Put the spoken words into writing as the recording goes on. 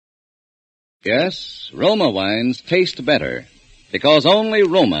Yes, Roma wines taste better because only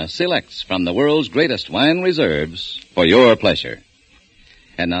Roma selects from the world's greatest wine reserves for your pleasure.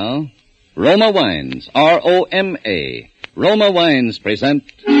 And now, Roma Wines, R-O-M-A. Roma Wines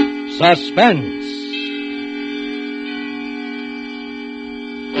present Suspense.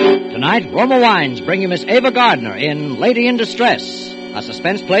 Tonight, Roma Wines bring you Miss Ava Gardner in Lady in Distress, a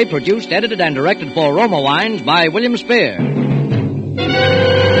suspense play produced, edited, and directed for Roma Wines by William Spear.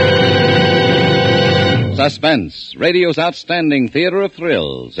 Suspense, radio's outstanding theater of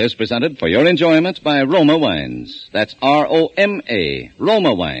thrills, is presented for your enjoyment by Roma Wines. That's R-O-M-A,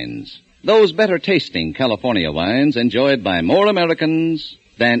 Roma Wines. Those better tasting California wines enjoyed by more Americans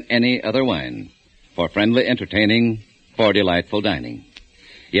than any other wine. For friendly entertaining, for delightful dining.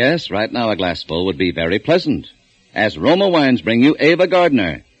 Yes, right now a glassful would be very pleasant. As Roma Wines bring you Ava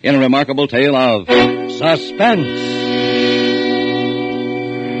Gardner in a remarkable tale of suspense.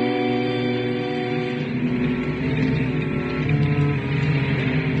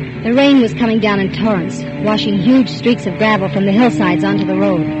 The rain was coming down in torrents, washing huge streaks of gravel from the hillsides onto the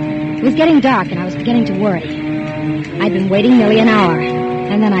road. It was getting dark, and I was beginning to worry. I'd been waiting nearly an hour,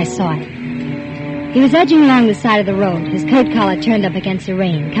 and then I saw it. He was edging along the side of the road, his coat collar turned up against the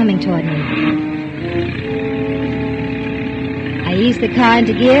rain, coming toward me. I eased the car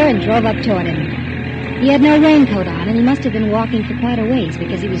into gear and drove up toward him. He had no raincoat on, and he must have been walking for quite a ways,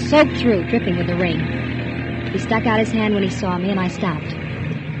 because he was soaked through, dripping with the rain. He stuck out his hand when he saw me, and I stopped.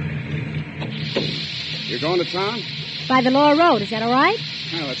 You're going to town? By the Lower Road, is that all right?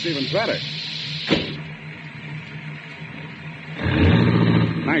 Well, that's even better.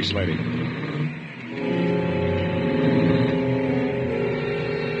 Thanks, lady.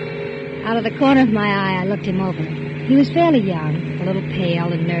 Out of the corner of my eye, I looked him over. He was fairly young, a little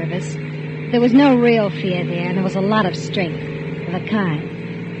pale and nervous. There was no real fear there, and there was a lot of strength. The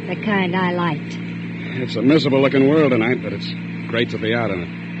kind I liked. It's a miserable-looking world tonight, but it's great to be out in it.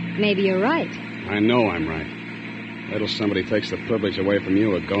 Maybe you're right. I know I'm right. Little somebody takes the privilege away from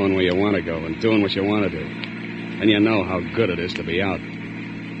you of going where you want to go and doing what you want to do. And you know how good it is to be out.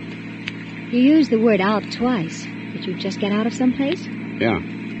 You used the word out twice. Did you just get out of someplace? Yeah.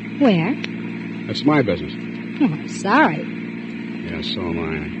 Where? It's my business. Oh, I'm sorry. Yeah, so am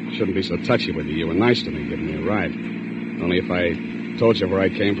I. I shouldn't be so touchy with you. You were nice to me, giving me a ride. Only if I told you where I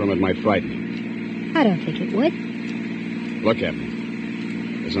came from, it might frighten you. I don't think it would. Look at me.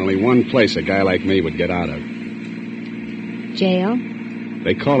 There's only one place a guy like me would get out of. Jail?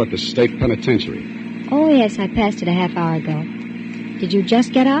 They call it the state penitentiary. Oh, yes, I passed it a half hour ago. Did you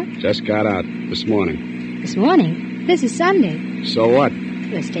just get out? Just got out this morning. This morning? This is Sunday. So what?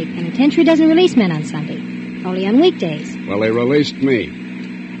 The state penitentiary doesn't release men on Sunday. Only on weekdays. Well, they released me.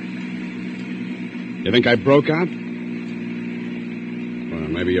 You think I broke out? Well,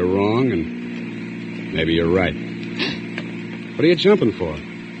 maybe you're wrong, and maybe you're right. What are you jumping for?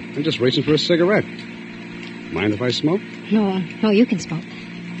 I'm just reaching for a cigarette. Mind if I smoke? No, you can smoke.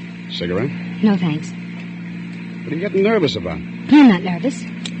 Cigarette? No, thanks. What are you getting nervous about? I'm not nervous.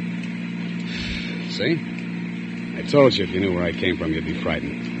 See? I told you if you knew where I came from, you'd be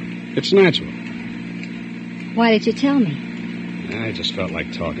frightened. It's natural. Why did you tell me? I just felt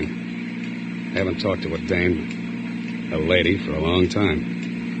like talking. I haven't talked to a dame, a lady, for a long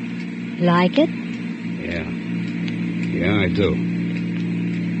time. Like it? Yeah, I do.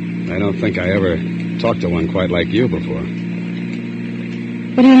 I don't think I ever talked to one quite like you before.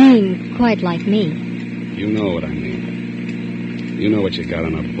 What do you mean, quite like me? You know what I mean. You know what you got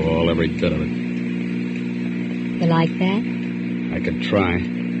on a ball, every bit of it. You like that? I could try.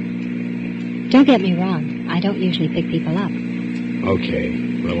 Don't get me wrong. I don't usually pick people up. Okay,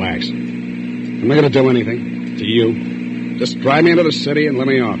 relax. I'm not going to do anything to you. Just drive me into the city and let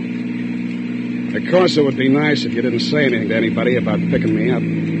me off. Of course, it would be nice if you didn't say anything to anybody about picking me up.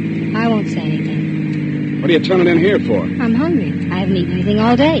 I won't say anything. What are you turning in here for? I'm hungry. I haven't eaten anything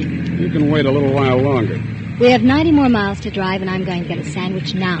all day. You can wait a little while longer. We have 90 more miles to drive, and I'm going to get a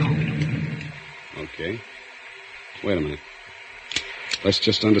sandwich now. Okay. Wait a minute. Let's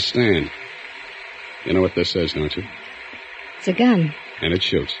just understand. You know what this is, don't you? It's a gun. And it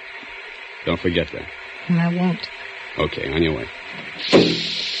shoots. Don't forget that. I won't. Okay, on your way.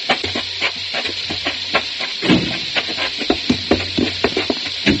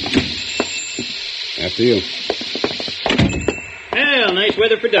 After you. Well, nice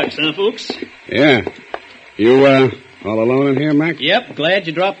weather for ducks, huh, folks? Yeah. You, all alone in here, Mac? Yep, glad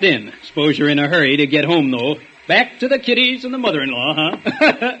you dropped in. Suppose you're in a hurry to get home, though. Back to the kiddies and the mother-in-law,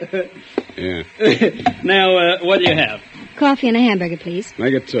 huh? Yeah. Now, what do you have? Coffee and a hamburger, please.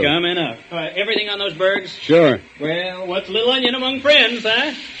 Make it two. Coming up. Everything on those burgers? Sure. Well, what's a little onion among friends,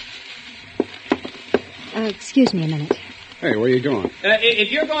 huh? Excuse me a minute. Hey, where you going?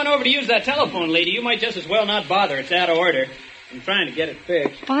 If you're going over to use that telephone, lady, you might just as well not bother. It's out of order. I'm trying to get it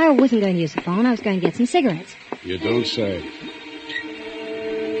fixed. Oh, I wasn't going to use the phone. I was going to get some cigarettes. You don't say.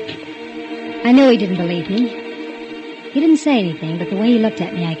 I knew he didn't believe me. He didn't say anything, but the way he looked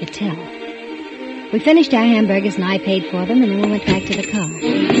at me, I could tell. We finished our hamburgers, and I paid for them, and then we went back to the car.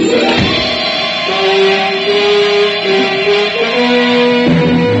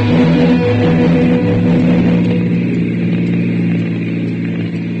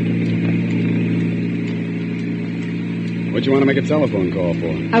 What'd you want to make a telephone call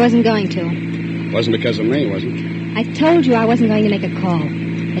for? I wasn't going to. Wasn't because of me, was it? I told you I wasn't going to make a call.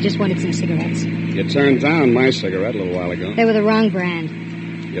 I just wanted some cigarettes. You turned down my cigarette a little while ago. They were the wrong brand.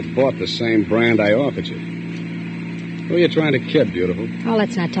 You bought the same brand I offered you. Who are you trying to kid, beautiful? Oh,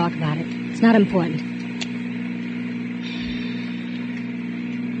 let's not talk about it. It's not important.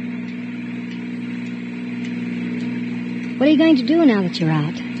 What are you going to do now that you're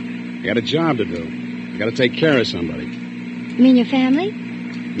out? I got a job to do. I got to take care of somebody. You mean your family?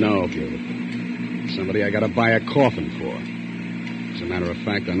 No, beautiful. Somebody I got to buy a coffin for. As a matter of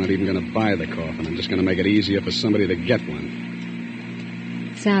fact, I'm not even going to buy the coffin. I'm just going to make it easier for somebody to get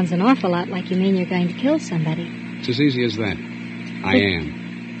one. Sounds an awful lot like you mean you're going to kill somebody. It's as easy as that. I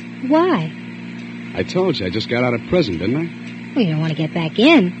am. Why? I told you I just got out of prison, didn't I? Well, you don't want to get back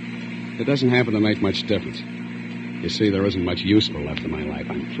in. It doesn't happen to make much difference. You see, there isn't much useful left in my life.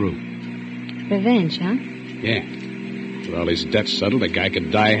 I'm through. Revenge, huh? Yeah. With all these debts settled, a guy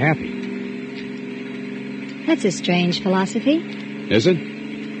could die happy. That's a strange philosophy. Is it?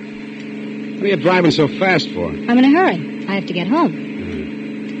 What are you driving so fast for? I'm in a hurry. I have to get home.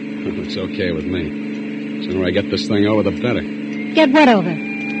 It's okay with me. The sooner I get this thing over, the better. Get what over?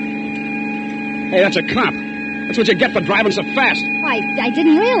 Hey, that's a cop. That's what you get for driving so fast. I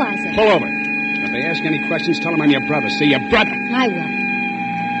didn't realize it. Pull over. If they ask any questions, tell them I'm your brother. See, your brother. I will.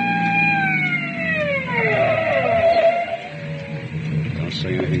 Don't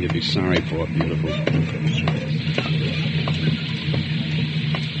say anything you'd be sorry for, beautiful.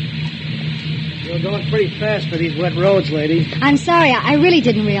 You're going pretty fast for these wet roads, lady. I'm sorry. I really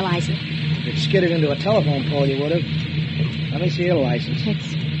didn't realize it. If you'd skidded into a telephone pole, you would have. Let me see your license.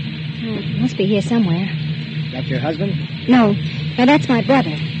 It must be here somewhere. That your husband? No, that's my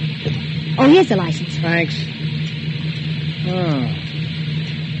brother. Oh, here's the license. Thanks. Oh.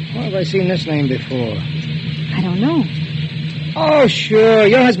 Where have I seen this name before? I don't know. Oh, sure.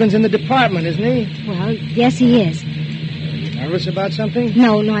 Your husband's in the department, isn't he? Well, yes, he is. Are you nervous about something?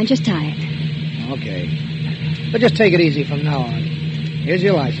 No, I'm just tired. Okay. But just take it easy from now on. Here's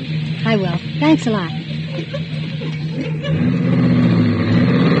your license. I will. Thanks a lot.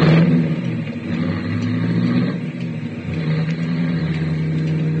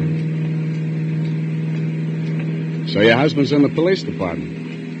 So your husband's in the police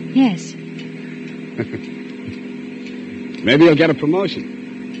department? Yes. Maybe you'll get a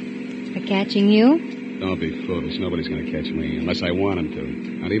promotion. For catching you? Don't be foolish. Nobody's going to catch me unless I want him to.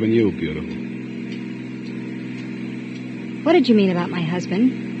 Not even you, beautiful. What did you mean about my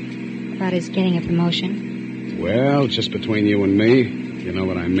husband? About his getting a promotion? Well, just between you and me, you know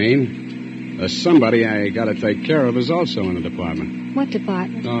what I mean. Somebody I got to take care of is also in the department. What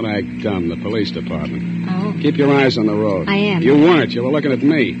department? Don't act dumb. The police department. Oh. Keep your eyes on the road. I am. You weren't. You were looking at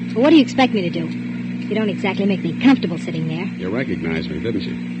me. Well, what do you expect me to do? You don't exactly make me comfortable sitting there. You recognized me, didn't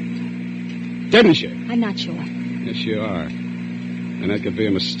you? Didn't you? I'm not sure. Yes, you are. And that could be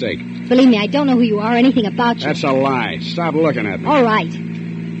a mistake. Believe me, I don't know who you are or anything about you. That's a lie. Stop looking at me. All right.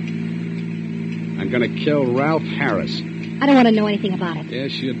 I'm going to kill Ralph Harris. I don't want to know anything about it.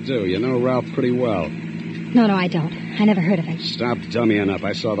 Yes, you do. You know Ralph pretty well. No, I don't. I never heard of him. Stop dummying up.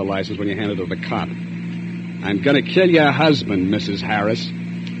 I saw the license when you handed it to the cop. I'm going to kill your husband, Mrs. Harris.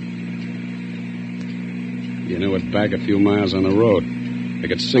 You knew it back a few miles on the road. I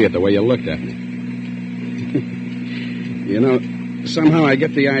could see it the way you looked at me. You know, somehow I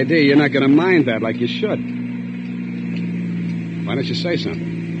get the idea you're not going to mind that like you should. Why don't you say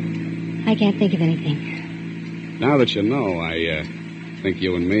something? I can't think of anything. Now that you know, I think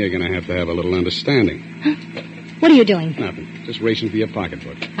you and me are going to have a little understanding. What are you doing? Nothing. Just reaching for your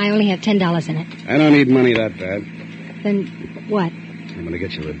pocketbook. I only have $10 in it. I don't need money that bad. Then what? I'm going to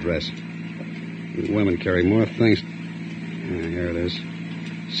get your address. You women carry more things. Here it is.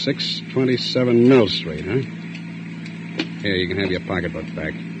 627 Mill Street, huh? Here, you can have your pocketbook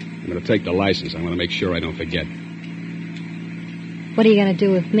back. I'm going to take the license. I want to make sure I don't forget. What are you going to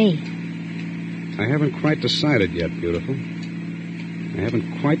do with me? I haven't quite decided yet, beautiful. I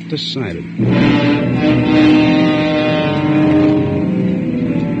haven't quite decided.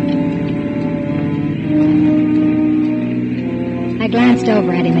 glanced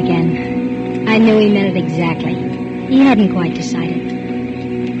over at him again. I knew he meant it exactly. He hadn't quite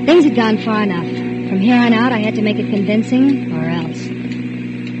decided. Things had gone far enough. From here on out, I had to make it convincing, or else.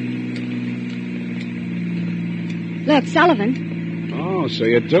 Look, Sullivan. Oh, so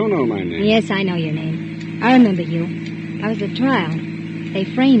you do know my name. Yes, I know your name. I remember you. I was at trial. They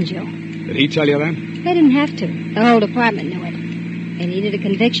framed you. Did he tell you that? They didn't have to. The whole department knew it. They needed a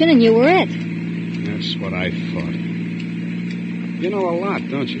conviction, and you were it. That's what I thought. You know a lot,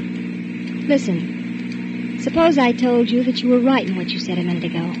 don't you? Listen, suppose I told you that you were right in what you said a minute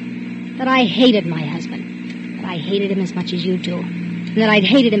ago. That I hated my husband. That I hated him as much as you do. And that I'd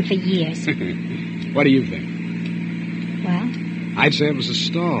hated him for years. What do you think? Well? I'd say it was a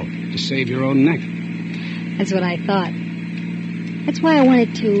stall to save your own neck. That's what I thought. That's why I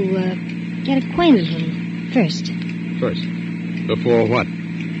wanted to get acquainted with him first. First? Before what?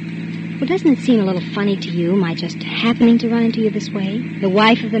 Well, doesn't it seem a little funny to you, my just happening to run into you this way? The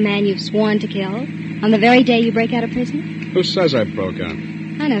wife of the man you've sworn to kill, on the very day you break out of prison? Who says I broke out?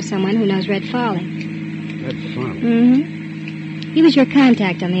 I know someone who knows Red Farley. Red Farley? Mm-hmm. He was your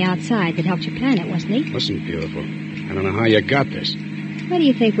contact on the outside that helped you plan it, wasn't he? Listen, beautiful, I don't know how you got this. Where do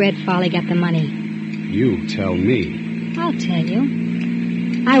you think Red Farley got the money? You tell me. I'll tell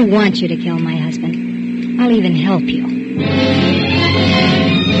you. I want you to kill my husband. I'll even help you.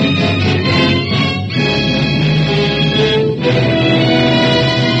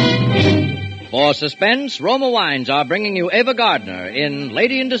 For suspense, Roma Wines are bringing you Ava Gardner in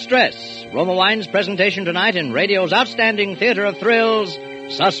Lady in Distress. Roma Wines' presentation tonight in radio's outstanding theater of thrills,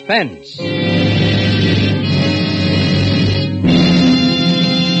 Suspense.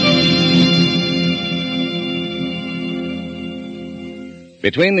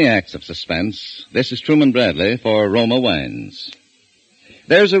 Between the acts of suspense, this is Truman Bradley for Roma Wines.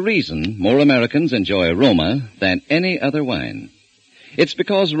 There's a reason more Americans enjoy Roma than any other wine. It's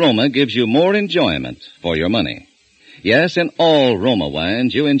because Roma gives you more enjoyment for your money. Yes, in all Roma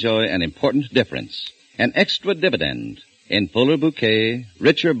wines, you enjoy an important difference, an extra dividend in fuller bouquet,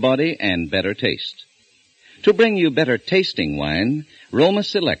 richer body, and better taste. To bring you better tasting wine, Roma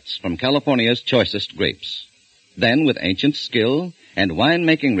selects from California's choicest grapes. Then, with ancient skill and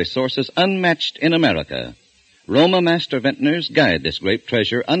winemaking resources unmatched in America, Roma master vintners guide this grape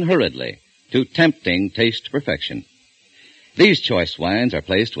treasure unhurriedly to tempting taste perfection. These choice wines are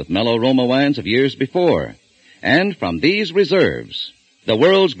placed with mellow Roma wines of years before, and from these reserves, the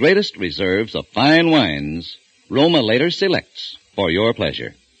world's greatest reserves of fine wines, Roma later selects for your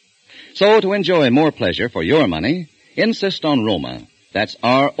pleasure. So to enjoy more pleasure for your money, insist on Roma. That's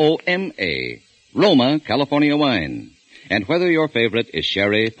R-O-M-A, Roma California wine. And whether your favorite is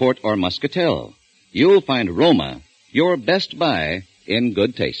sherry, port, or muscatel, you'll find Roma your best buy in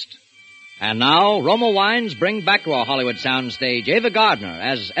good taste. And now, Roma Wines bring back to our Hollywood soundstage Ava Gardner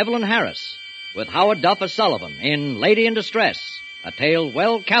as Evelyn Harris, with Howard Duff as Sullivan in Lady in Distress, a tale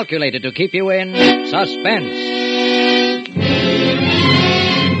well calculated to keep you in suspense.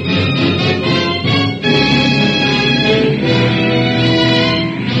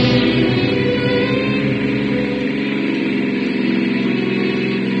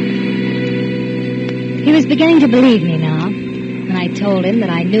 He was beginning to believe me now. When I told him that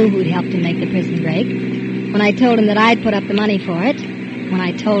I knew who'd helped him make the prison break. When I told him that I'd put up the money for it. When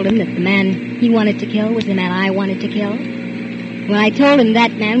I told him that the man he wanted to kill was the man I wanted to kill. When I told him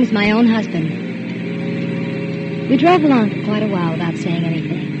that man was my own husband. We drove along for quite a while without saying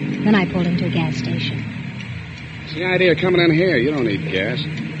anything. Then I pulled into a gas station. What's the idea of coming in here? You don't need gas.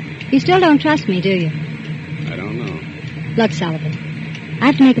 You still don't trust me, do you? I don't know. Look, Sullivan, I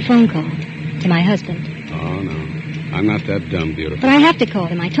have to make a phone call to my husband. Oh, no. I'm not that dumb, beautiful. But I have to call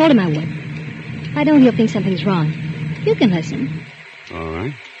him. I told him I would. If I don't, he'll think something's wrong. You can listen. All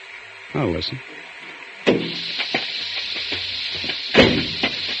right. I'll listen.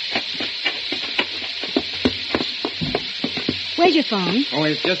 Where's your phone? Oh,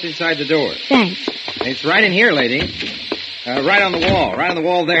 it's just inside the door. Thanks. It's right in here, lady. Right on the wall. Right on the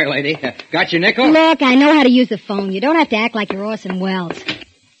wall there, lady. Got your nickel? Look, I know how to use the phone. You don't have to act like you're Orson Welles.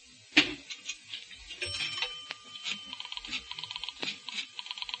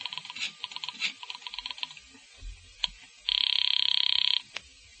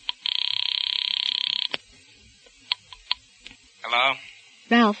 Hello?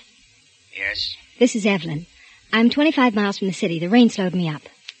 Ralph, Yes? this is Evelyn. I'm 25 miles from the city. The rain slowed me up.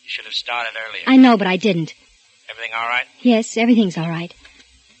 You should have started earlier. I know, but I didn't. Everything all right? Yes, everything's all right.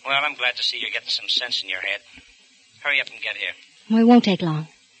 Well, I'm glad to see you're getting some sense in your head. Hurry up and get here. Well, it won't take long.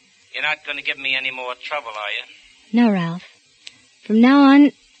 You're not going to give me any more trouble, are you? No, Ralph. From now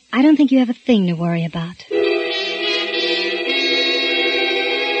on, I don't think you have a thing to worry about.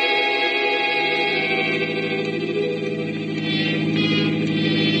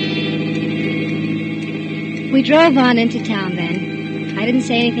 We drove on into town then. I didn't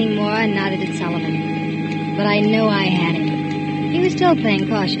say anything more, and neither did Sullivan. But I knew I had him. He was still playing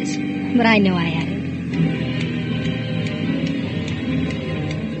cautious, but I knew I had him.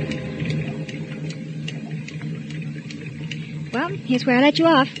 Well, here's where I let you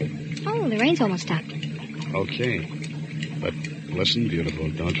off. Oh, the rain's almost stopped. Okay. But listen,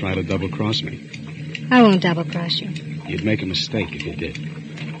 beautiful, don't try to double-cross me. I won't double-cross you. You'd make a mistake if you did.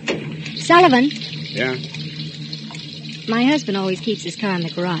 Sullivan. Yeah? My husband always keeps his car in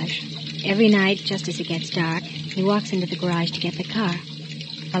the garage. Every night, just as it gets dark, he walks into the garage to get the car.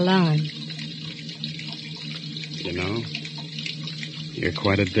 Alone. You know, you're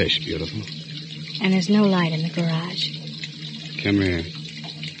quite a dish, beautiful. And there's no light in the garage. Come here.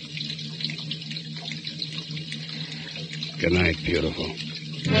 Good night, beautiful.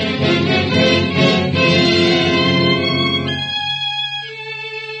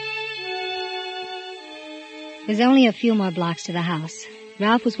 There's only a few more blocks to the house.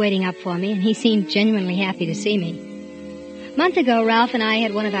 Ralph was waiting up for me, and he seemed genuinely happy to see me. A month ago, Ralph and I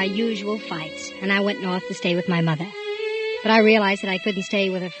had one of our usual fights, and I went north to stay with my mother. But I realized that I couldn't stay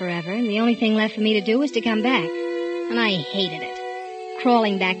with her forever, and the only thing left for me to do was to come back. And I hated it.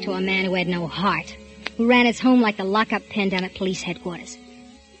 Crawling back to a man who had no heart, who ran his home like the lock-up pen down at police headquarters.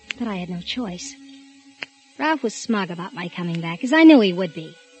 But I had no choice. Ralph was smug about my coming back, as I knew he would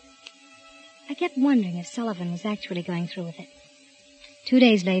be. I kept wondering if Sullivan was actually going through with it. 2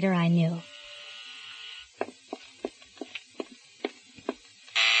 days later, I knew.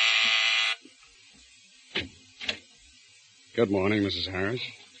 Good morning, Mrs. Harris.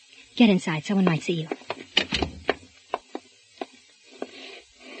 Get inside. Someone might see you.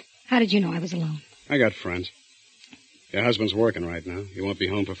 How did you know I was alone? I got friends. Your husband's working right now. He won't be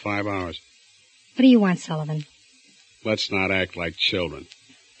home for 5 hours. What do you want, Sullivan? Let's not act like children.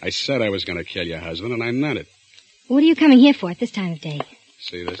 I said I was going to kill your husband, and I meant it. What are you coming here for at this time of day?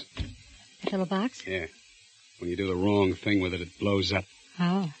 See this? That little box? Yeah. When you do the wrong thing with it, it blows up.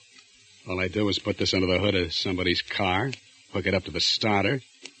 Oh. All I do is put this under the hood of somebody's car, hook it up to the starter,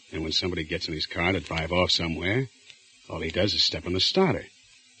 and when somebody gets in his car to drive off somewhere, all he does is step on the starter.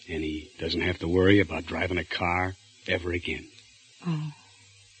 And he doesn't have to worry about driving a car ever again. Oh.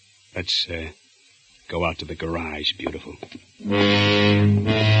 Let's, go out to the garage, beautiful.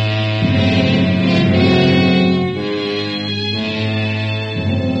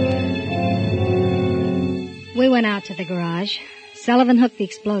 We went out to the garage. Sullivan hooked the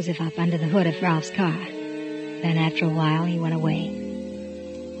explosive up under the hood of Ralph's car. Then after a while, he went away.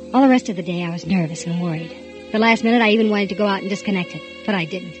 All the rest of the day, I was nervous and worried. The last minute, I even wanted to go out and disconnect it, but I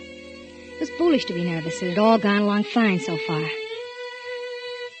didn't. It was foolish to be nervous. It had all gone along fine so far.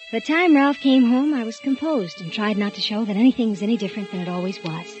 The time Ralph came home, I was composed and tried not to show that anything was any different than it always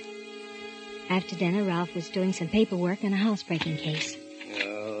was. After dinner, Ralph was doing some paperwork on a housebreaking case.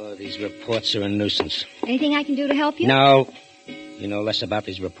 Oh, these reports are a nuisance. Anything I can do to help you? No. You know less about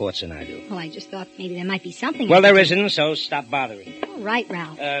these reports than I do. Well, I just thought maybe there might be something. Well, there isn't, so stop bothering. All right,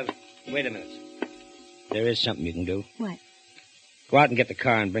 Ralph. Wait a minute. There is something you can do. What? Go out and get the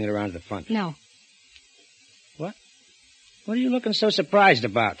car and bring it around to the front. No. What? What are you looking so surprised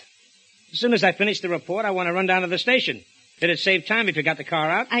about? As soon as I finish the report, I want to run down to the station. Did it save time if you got the car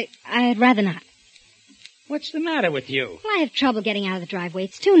out? I'd rather not. What's the matter with you? Well, I have trouble getting out of the driveway.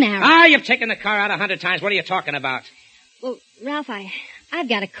 It's too narrow. Ah, you've taken the car out 100 times. What are you talking about? Well, Ralph, I've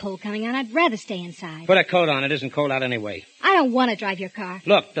got a cold coming on. I'd rather stay inside. Put a coat on. It isn't cold out anyway. I don't want to drive your car.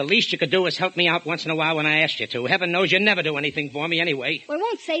 Look, the least you could do is help me out once in a while when I ask you to. Heaven knows you never do anything for me anyway. Well, it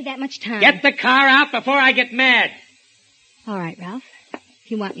won't save that much time. Get the car out before I get mad. All right, Ralph. If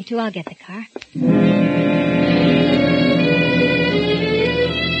you want me to, I'll get the car.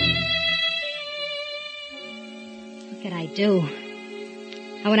 What could I do?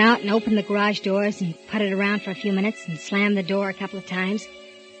 I went out and opened the garage doors and putted around for a few minutes and slammed the door a couple of times.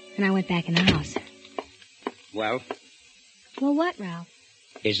 Then I went back in the house. Well? Well, what, Ralph?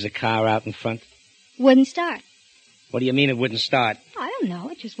 Is the car out in front? Wouldn't start. What do you mean it wouldn't start? I don't know.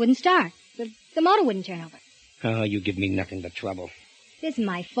 It just wouldn't start. The motor wouldn't turn over. Oh, you give me nothing but trouble. It isn't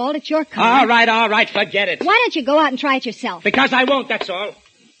my fault. It's your car. All right. Forget it. Why don't you go out and try it yourself? Because I won't, that's all.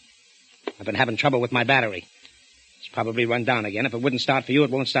 I've been having trouble with my battery. It's probably run down again. If it wouldn't start for you,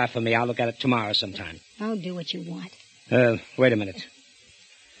 it won't start for me. I'll look at it tomorrow sometime. Oh, do what you want. Wait a minute.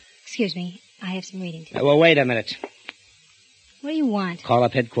 Excuse me. I have some reading to do. Well, wait a minute. What do you want? Call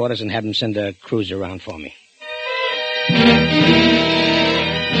up headquarters and have them send a cruiser around for me.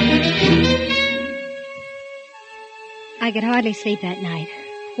 I could hardly sleep that night.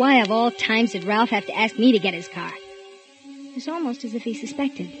 Why, of all times, did Ralph have to ask me to get his car? It was almost as if he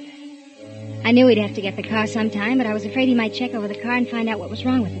suspected. I knew he'd have to get the car sometime, but I was afraid he might check over the car and find out what was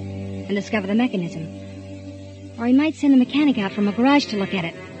wrong with it and discover the mechanism. Or he might send a mechanic out from a garage to look at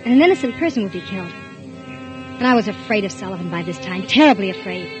it, and an innocent person would be killed. And I was afraid of Sullivan by this time, terribly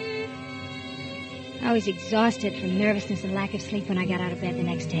afraid. I was exhausted from nervousness and lack of sleep when I got out of bed the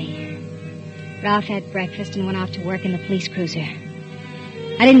next day. Ralph had breakfast and went off to work in the police cruiser.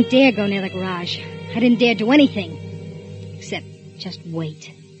 I didn't dare go near the garage. I didn't dare do anything except just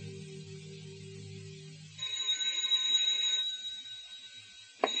wait.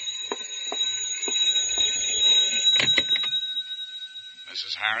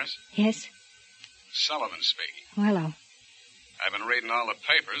 Mrs. Harris? Yes? Sullivan speaking. Oh, hello. I've been reading all the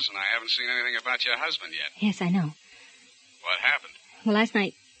papers, and I haven't seen anything about your husband yet. Yes, I know. What happened? Well, last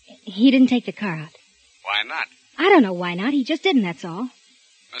night, he didn't take the car out. Why not? I don't know why not. He just didn't, that's all.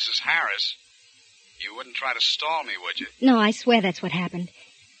 Mrs. Harris, you wouldn't try to stall me, would you? No, I swear that's what happened.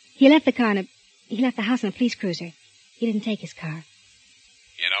 He left the car he left the house in a police cruiser. He didn't take his car.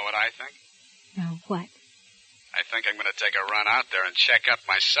 You know what I think? No, what? I think I'm going to take a run out there and check up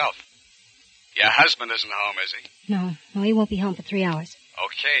myself. Your husband isn't home, is he? No, he won't be home for 3 hours.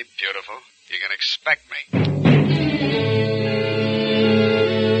 Okay, beautiful. You can expect me.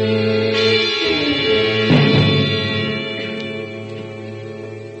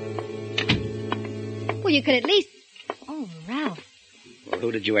 Well, you could at least... Oh, Ralph. Well,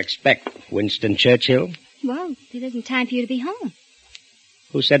 who did you expect? Winston Churchill? Well, it isn't time for you to be home.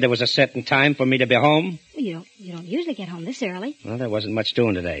 Who said there was a certain time for me to be home? Well, you don't usually get home this early. Well, there wasn't much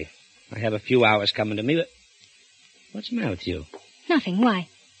doing today. I have a few hours coming to me, but... What's the matter with you? Nothing. Why?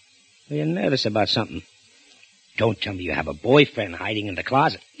 Well, you're nervous about something. Don't tell me you have a boyfriend hiding in the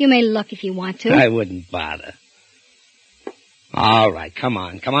closet. You may look if you want to. I wouldn't bother. All right, come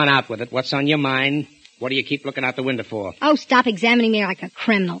on. Come on out with it. What's on your mind? What do you keep looking out the window for? Oh, stop examining me like a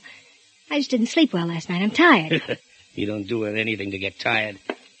criminal. I just didn't sleep well last night. I'm tired. You don't do anything to get tired.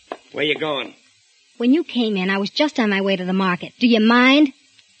 Where you going? When you came in, I was just on my way to the market. Do you mind?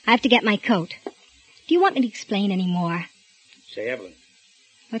 I have to get my coat. Do you want me to explain any more? Say, Evelyn.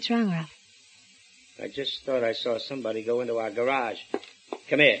 What's wrong, Ralph? I just thought I saw somebody go into our garage.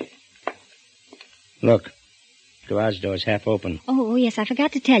 Come here. Look. Garage door's half open. Oh, yes, I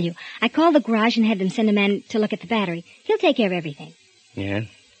forgot to tell you. I called the garage and had them send a man to look at the battery. He'll take care of everything. Yeah?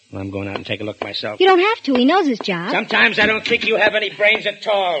 Well, I'm going out and take a look myself. You don't have to. He knows his job. Sometimes I don't think you have any brains at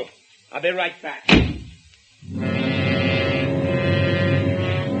all. I'll be right back.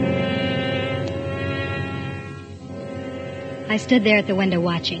 I stood there at the window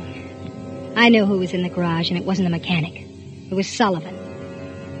watching. I knew who was in the garage, and it wasn't a mechanic. It was Sullivan.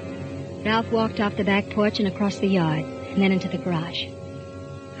 Ralph walked off the back porch and across the yard, and then into the garage.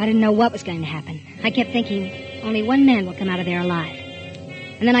 I didn't know what was going to happen. I kept thinking, only one man will come out of there alive.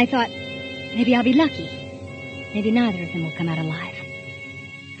 And then I thought, maybe I'll be lucky. Maybe neither of them will come out alive.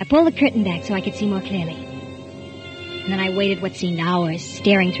 I pulled the curtain back so I could see more clearly. And then I waited what seemed hours,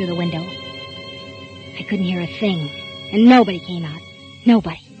 staring through the window. I couldn't hear a thing, and nobody came out.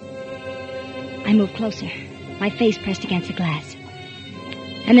 Nobody. I moved closer, my face pressed against the glass.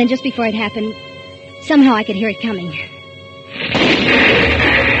 And then just before it happened, somehow I could hear it coming.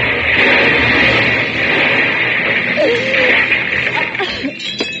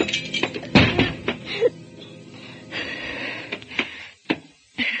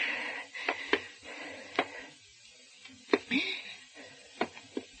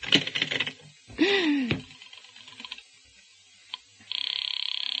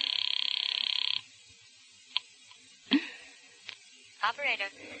 Operator.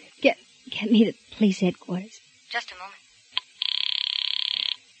 Get me to police headquarters. Just a moment.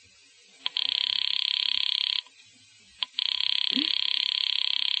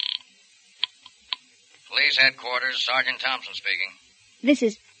 Police headquarters, Sergeant Thompson speaking. This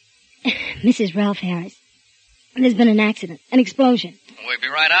is Mrs. Ralph Harris. There's been an accident, an explosion. We'll be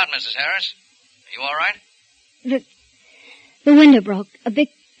right out, Mrs. Harris. Are you all right? The window broke. A big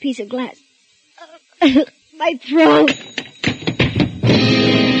piece of glass. My throat.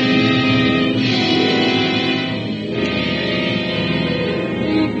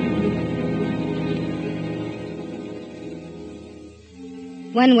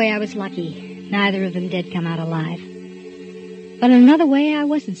 One way I was lucky. Neither of them did come out alive. But in another way, I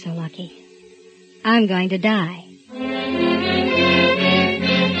wasn't so lucky. I'm going to die.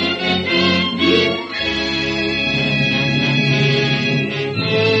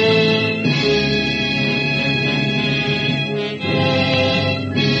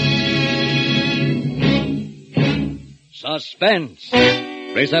 Suspense.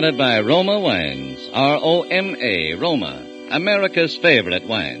 Presented by Roma Wines. R-O-M-A, Roma. America's favorite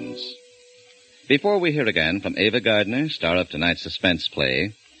wines. Before we hear again from Ava Gardner, star of tonight's suspense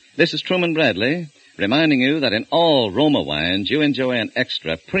play, this is Truman Bradley, reminding you that in all Roma wines you enjoy an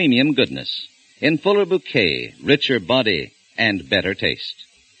extra premium goodness in fuller bouquet, richer body, and better taste.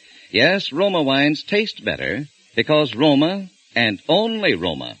 Yes, Roma wines taste better because Roma, and only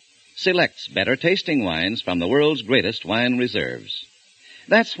Roma, selects better tasting wines from the world's greatest wine reserves.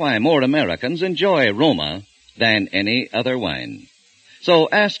 That's why more Americans enjoy Roma than any other wine. So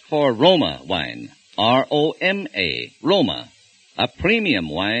ask for Roma wine, R-O-M-A, Roma, a premium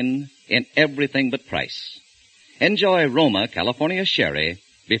wine in everything but price. Enjoy Roma California Sherry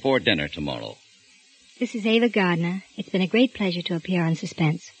before dinner tomorrow. This is Ava Gardner. It's been a great pleasure to appear on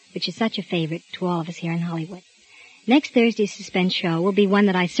Suspense, which is such a favorite to all of us here in Hollywood. Next Thursday's Suspense show will be one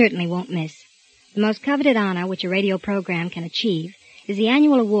that I certainly won't miss. The most coveted honor which a radio program can achieve is the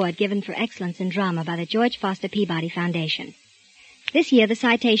annual award given for excellence in drama by the George Foster Peabody Foundation. This year the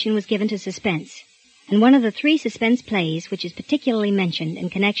citation was given to Suspense, and one of the 3 suspense plays which is particularly mentioned in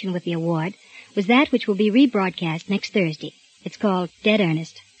connection with the award was that which will be rebroadcast next Thursday. It's called Dead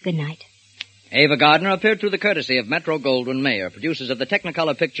Earnest. Good night. Ava Gardner appeared through the courtesy of Metro-Goldwyn-Mayer, producers of the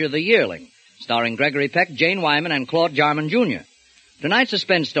Technicolor picture The Yearling, starring Gregory Peck, Jane Wyman, and Claude Jarman, Jr. Tonight's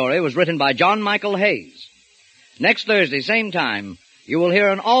suspense story was written by John Michael Hayes. Next Thursday, same time, you will hear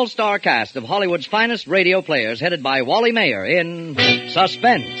an all-star cast of Hollywood's finest radio players headed by Wally Mayer in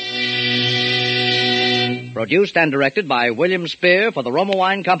Suspense. Produced and directed by William Spear for the Roma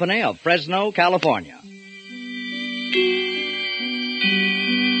Wine Company of Fresno, California.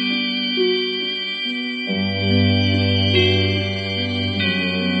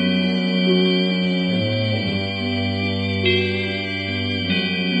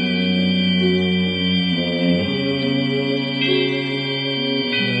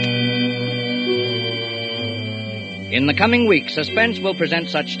 In the coming weeks, Suspense will present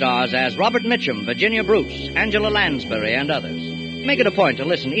such stars as Robert Mitchum, Virginia Bruce, Angela Lansbury, and others. Make it a point to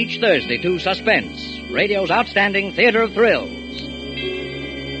listen each Thursday to Suspense, radio's outstanding theater of thrills.